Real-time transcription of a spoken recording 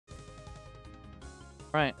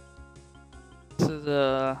Right. This is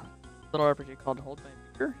a little RPG called Hold My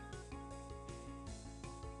Beer.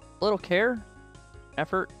 Little care,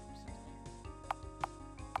 effort.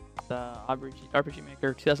 The RPG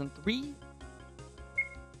Maker 2003.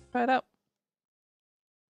 Try it out.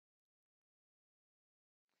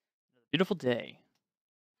 Beautiful day,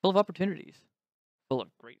 full of opportunities, full of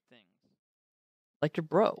great things. Like your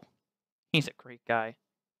bro. He's a great guy.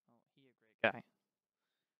 Oh, he a great guy.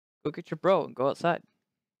 Go get your bro and go outside. I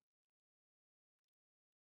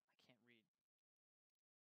can't read.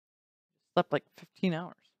 Slept like 15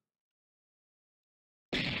 hours.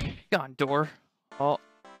 Gone, door. Oh.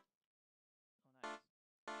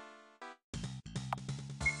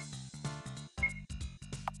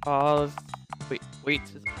 Pause. Wait.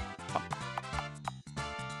 Oh.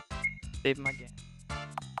 Save my game.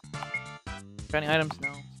 Got any items?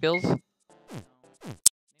 No. Skills? No.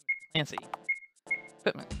 Clancy.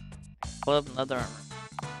 Equipment. Club and leather armor.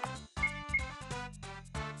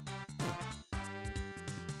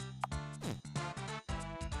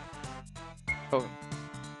 Oh.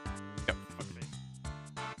 Go. Fuck face.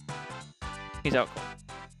 He's out cold.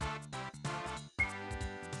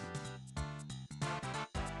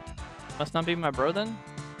 Must not be my bro then?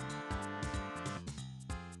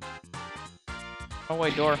 Oh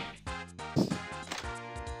wait, door.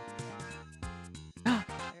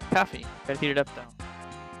 Coffee. Gotta heat it up though.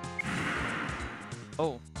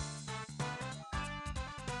 Oh.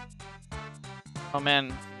 Oh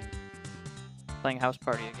man. Playing house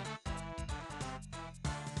party again.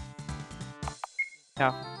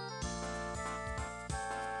 Yeah.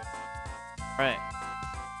 Right.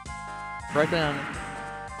 Right down.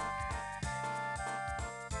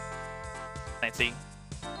 Nancy.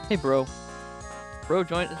 Hey bro. Bro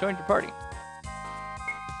joined your party.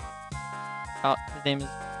 Oh, his name is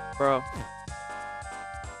Bro.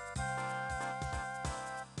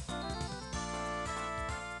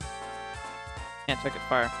 Can't check it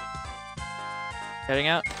fire. Heading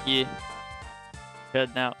out? Yeah.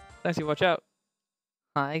 Heading out. Clancy, watch out.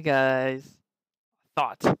 Hi guys.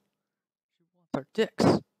 Thought. She wants our dicks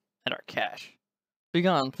and our cash. Be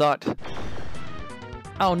gone, Thought.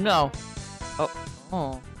 Oh no.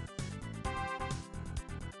 Oh.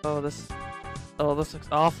 This looks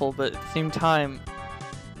awful, but at the same time,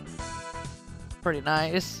 it's pretty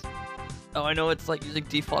nice. Oh, I know it's like using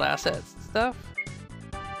default assets and stuff.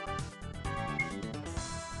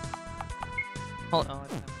 Hold on.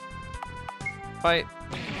 Fight.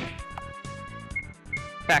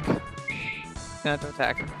 Attack. Gonna have to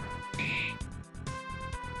attack.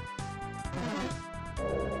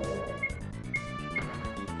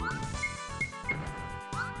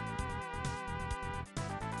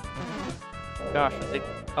 Gosh,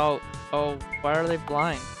 oh, why are they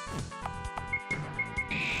blind?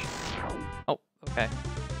 Oh, okay.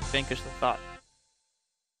 Vanquish the thought.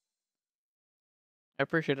 I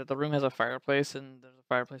appreciate it. The room has a fireplace, and there's a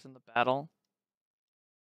fireplace in the battle.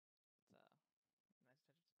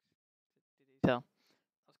 Detail.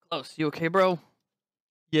 That was close. You okay, bro?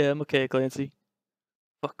 Yeah, I'm okay, Clancy.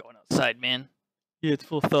 Fuck going outside, man. Yeah, it's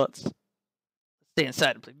full of thoughts. Let's stay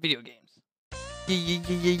inside and play video games.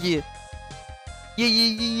 Yeah.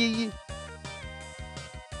 Yeah.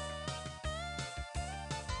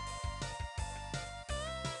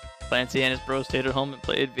 Clancy and his bro stayed at home and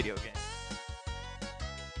played video games.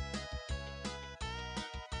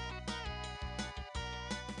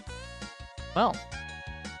 Well,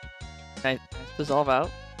 nice to solve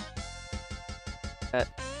out.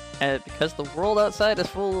 And because the world outside is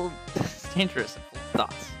full, it's dangerous and full of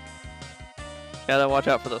thoughts. Gotta watch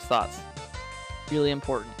out for those thoughts. Really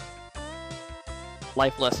important.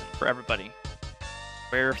 Life lesson for everybody.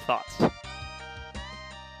 Rare thoughts.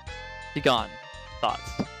 Be gone.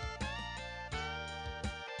 Thoughts.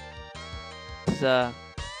 It's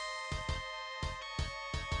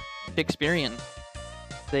Shakespearean.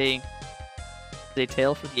 They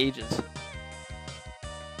tale for the ages.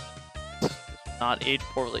 This will not age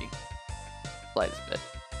poorly. Slightest bit.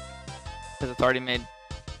 Because it's already made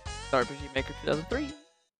RPG Maker 2003.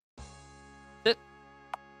 That's it.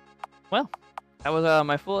 Well, that was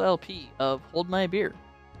my full LP of Hold My Beer.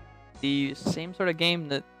 The same sort of game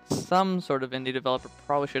that some sort of indie developer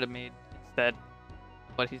probably should have made instead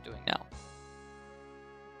of what he's doing now.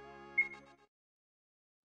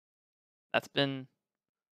 That's been...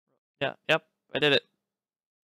 Yep, I did it.